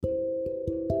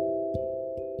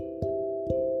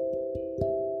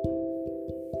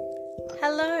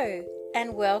Hello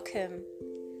and welcome.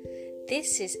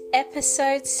 This is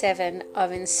episode 7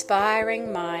 of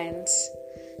Inspiring Minds,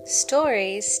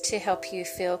 stories to help you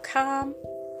feel calm,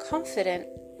 confident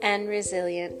and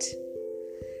resilient.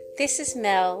 This is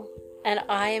Mel and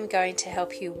I am going to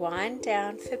help you wind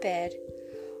down for bed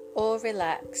or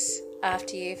relax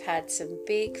after you've had some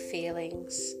big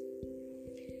feelings.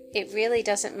 It really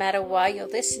doesn't matter why you're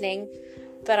listening,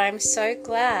 but I'm so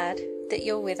glad that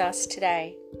you're with us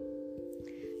today.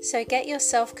 So get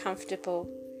yourself comfortable,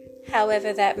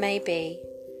 however that may be.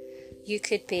 You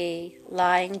could be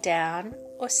lying down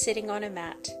or sitting on a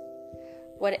mat,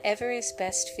 whatever is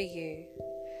best for you,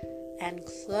 and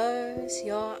close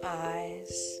your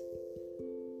eyes.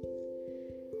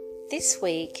 This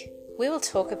week, we will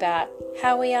talk about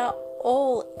how we are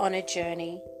all on a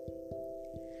journey.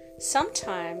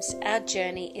 Sometimes our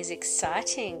journey is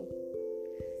exciting.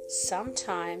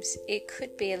 Sometimes it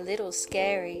could be a little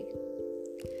scary.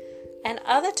 And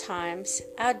other times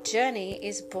our journey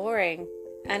is boring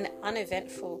and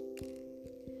uneventful.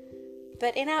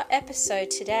 But in our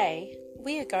episode today,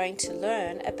 we are going to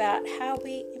learn about how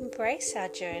we embrace our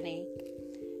journey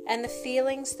and the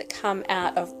feelings that come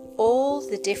out of all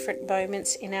the different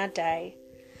moments in our day,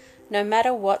 no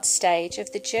matter what stage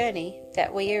of the journey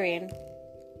that we are in.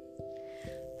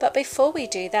 But before we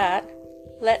do that,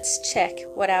 let's check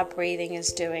what our breathing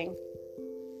is doing.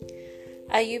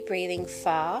 Are you breathing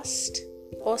fast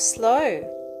or slow?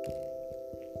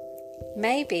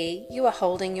 Maybe you are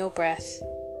holding your breath.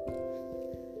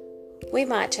 We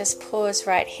might just pause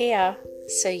right here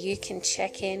so you can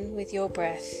check in with your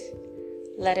breath.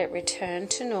 Let it return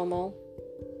to normal,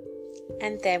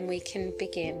 and then we can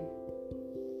begin.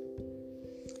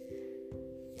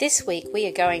 This week we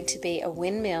are going to be a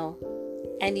windmill,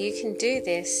 and you can do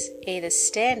this either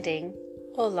standing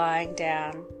or lying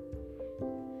down.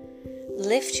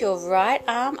 Lift your right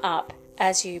arm up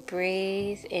as you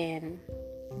breathe in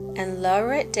and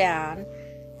lower it down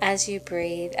as you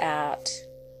breathe out.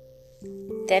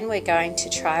 Then we're going to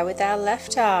try with our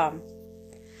left arm.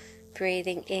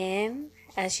 Breathing in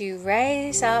as you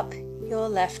raise up your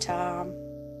left arm.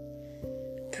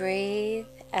 Breathe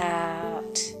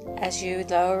out as you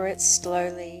lower it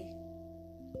slowly.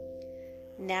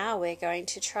 Now we're going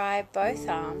to try both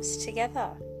arms together.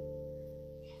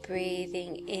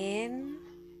 Breathing in,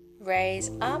 raise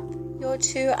up your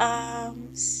two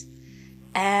arms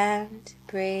and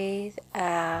breathe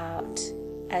out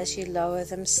as you lower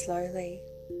them slowly.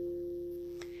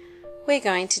 We're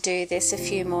going to do this a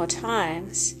few more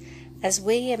times as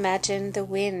we imagine the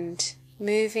wind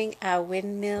moving our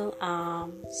windmill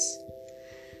arms.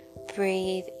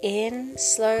 Breathe in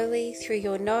slowly through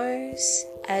your nose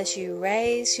as you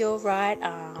raise your right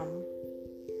arm.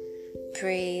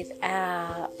 Breathe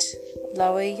out,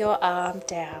 lower your arm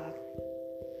down.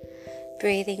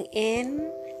 Breathing in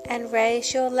and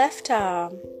raise your left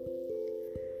arm.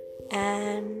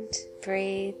 And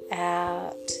breathe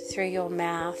out through your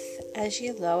mouth as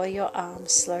you lower your arm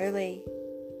slowly.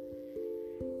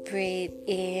 Breathe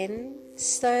in,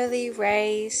 slowly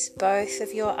raise both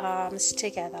of your arms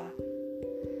together.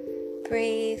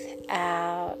 Breathe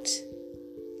out,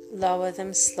 lower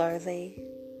them slowly.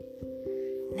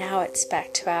 Now it's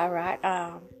back to our right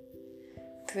arm.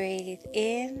 Breathe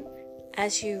in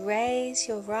as you raise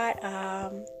your right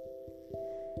arm.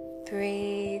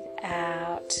 Breathe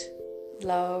out,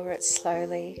 lower it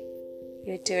slowly.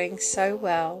 You're doing so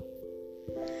well.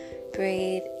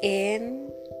 Breathe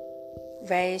in,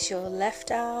 raise your left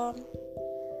arm,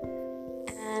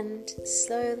 and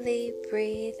slowly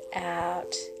breathe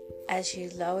out as you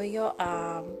lower your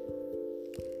arm.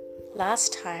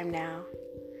 Last time now.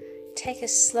 Take a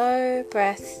slow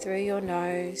breath through your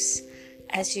nose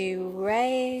as you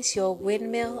raise your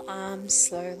windmill arms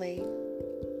slowly.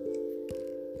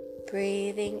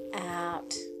 Breathing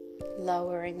out,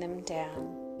 lowering them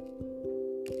down.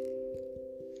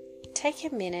 Take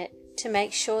a minute to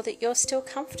make sure that you're still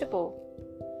comfortable.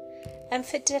 And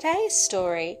for today's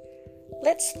story,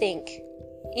 let's think,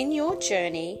 in your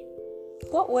journey,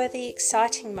 what were the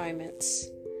exciting moments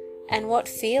and what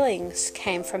feelings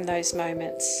came from those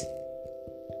moments?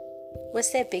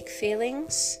 Was there big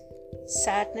feelings,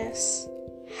 sadness,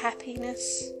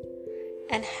 happiness,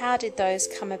 and how did those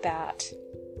come about?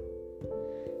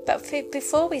 But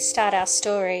before we start our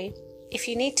story, if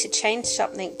you need to change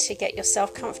something to get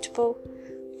yourself comfortable,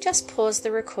 just pause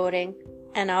the recording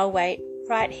and I'll wait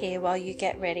right here while you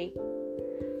get ready.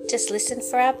 Just listen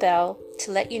for our bell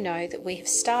to let you know that we have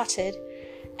started,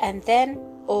 and then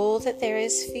all that there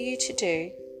is for you to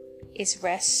do is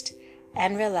rest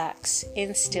and relax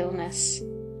in stillness.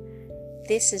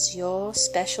 This is your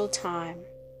special time.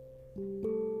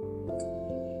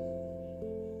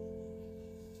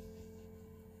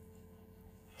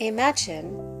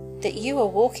 Imagine that you are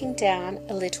walking down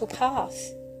a little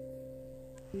path.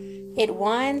 It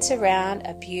winds around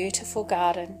a beautiful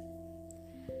garden.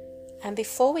 And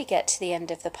before we get to the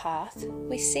end of the path,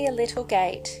 we see a little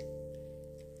gate.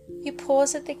 You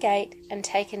pause at the gate and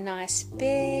take a nice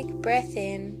big breath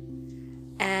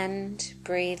in and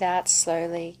breathe out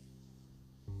slowly.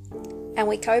 And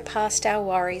we go past our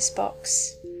worries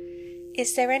box.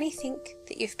 Is there anything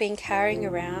that you've been carrying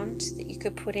around that you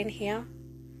could put in here?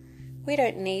 We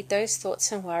don't need those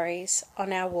thoughts and worries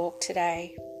on our walk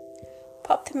today.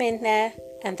 Pop them in there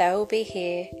and they will be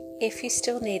here if you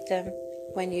still need them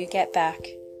when you get back.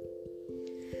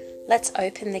 Let's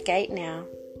open the gate now.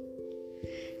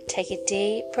 Take a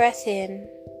deep breath in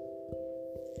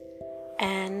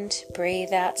and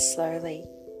breathe out slowly.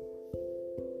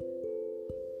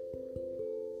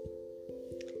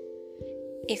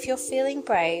 If you're feeling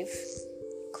brave,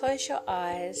 close your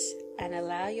eyes and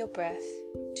allow your breath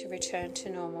to return to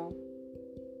normal.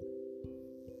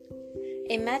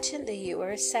 Imagine that you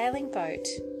are a sailing boat.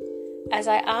 As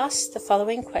I ask the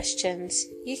following questions,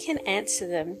 you can answer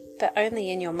them, but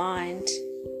only in your mind.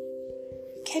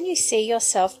 Can you see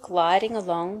yourself gliding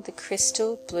along the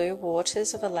crystal blue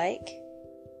waters of a lake?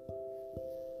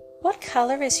 What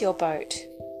colour is your boat?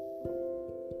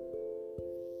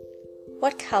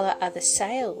 What colour are the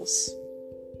sails?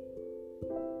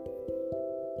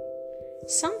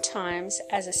 Sometimes,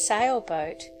 as a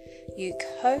sailboat, you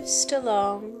coast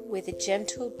along with a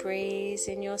gentle breeze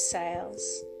in your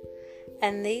sails,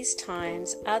 and these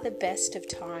times are the best of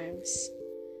times.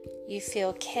 You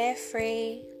feel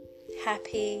carefree,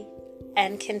 happy,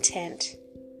 and content.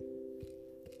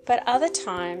 But other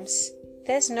times,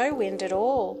 there's no wind at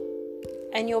all,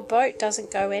 and your boat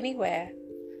doesn't go anywhere.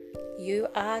 You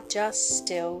are just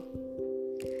still.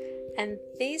 And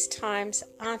these times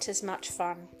aren't as much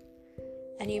fun,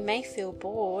 and you may feel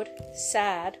bored,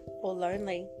 sad, or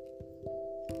lonely.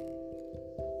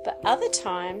 But other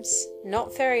times,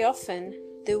 not very often,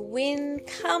 the wind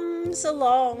comes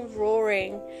along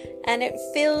roaring and it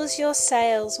fills your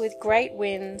sails with great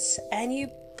winds and you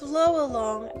blow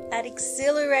along at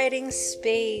exhilarating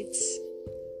speeds.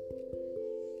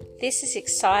 This is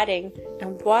exciting,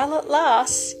 and while it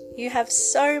lasts, you have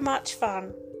so much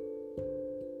fun.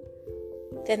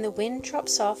 Then the wind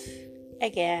drops off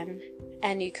again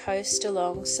and you coast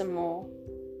along some more.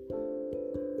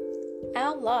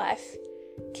 Our life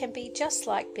can be just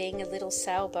like being a little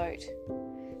sailboat.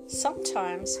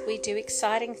 Sometimes we do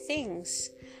exciting things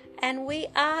and we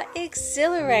are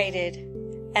exhilarated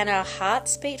and our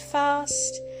hearts beat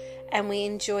fast and we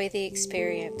enjoy the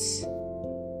experience.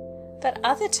 But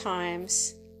other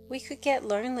times we could get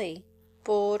lonely,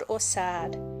 bored or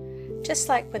sad, just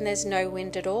like when there's no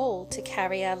wind at all to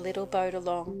carry our little boat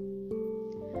along.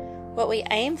 What we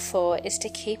aim for is to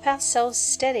keep ourselves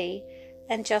steady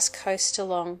and just coast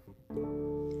along.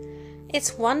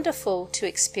 It's wonderful to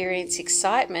experience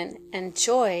excitement and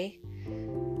joy.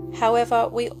 However,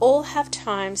 we all have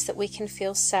times that we can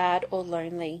feel sad or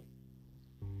lonely.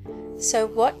 So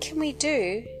what can we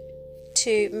do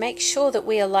to make sure that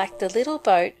we are like the little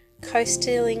boat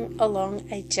coasting along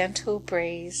a gentle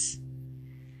breeze?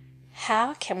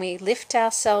 How can we lift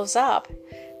ourselves up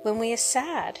when we are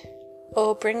sad,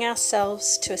 or bring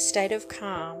ourselves to a state of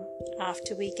calm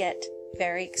after we get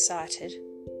very excited?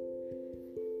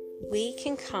 We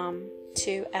can come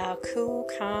to our cool,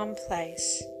 calm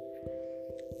place.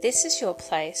 This is your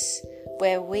place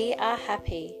where we are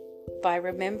happy by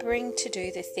remembering to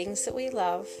do the things that we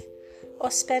love, or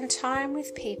spend time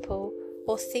with people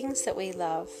or things that we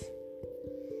love.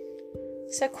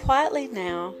 So quietly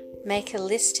now, make a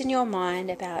list in your mind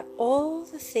about all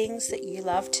the things that you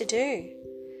love to do,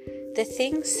 the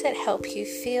things that help you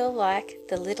feel like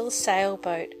the little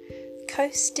sailboat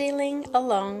coasting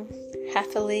along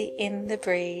happily in the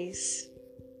breeze.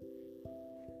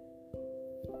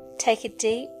 Take a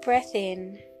deep breath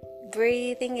in,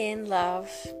 breathing in love,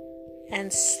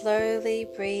 and slowly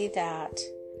breathe out,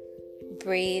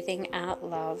 breathing out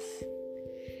love.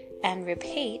 And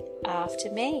repeat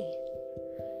after me.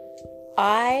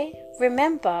 I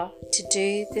remember to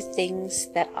do the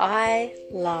things that I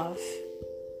love.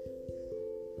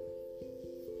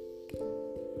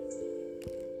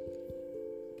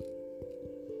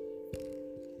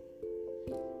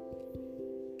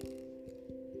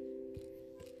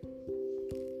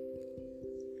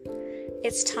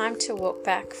 It's time to walk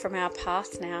back from our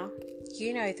path now.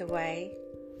 You know the way.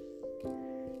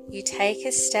 You take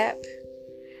a step,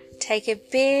 Take a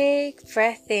big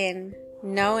breath in,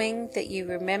 knowing that you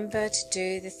remember to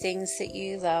do the things that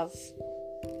you love.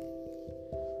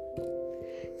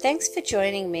 Thanks for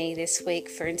joining me this week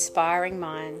for Inspiring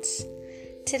Minds.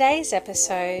 Today's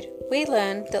episode, we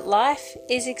learned that life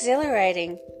is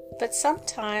exhilarating, but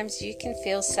sometimes you can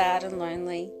feel sad and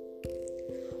lonely.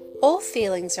 All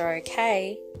feelings are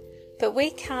okay, but we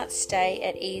can't stay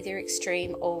at either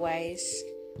extreme always.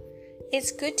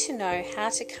 It's good to know how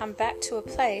to come back to a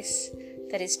place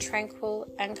that is tranquil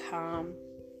and calm.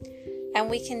 And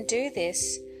we can do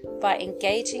this by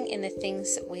engaging in the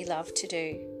things that we love to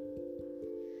do.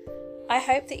 I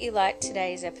hope that you liked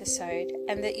today's episode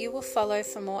and that you will follow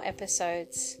for more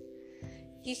episodes.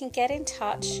 You can get in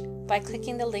touch by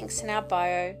clicking the links in our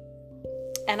bio,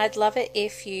 and I'd love it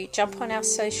if you jump on our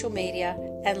social media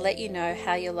and let you know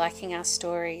how you're liking our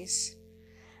stories.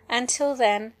 Until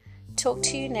then, talk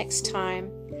to you next time,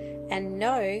 and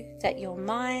know that your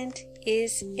mind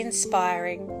is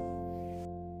inspiring.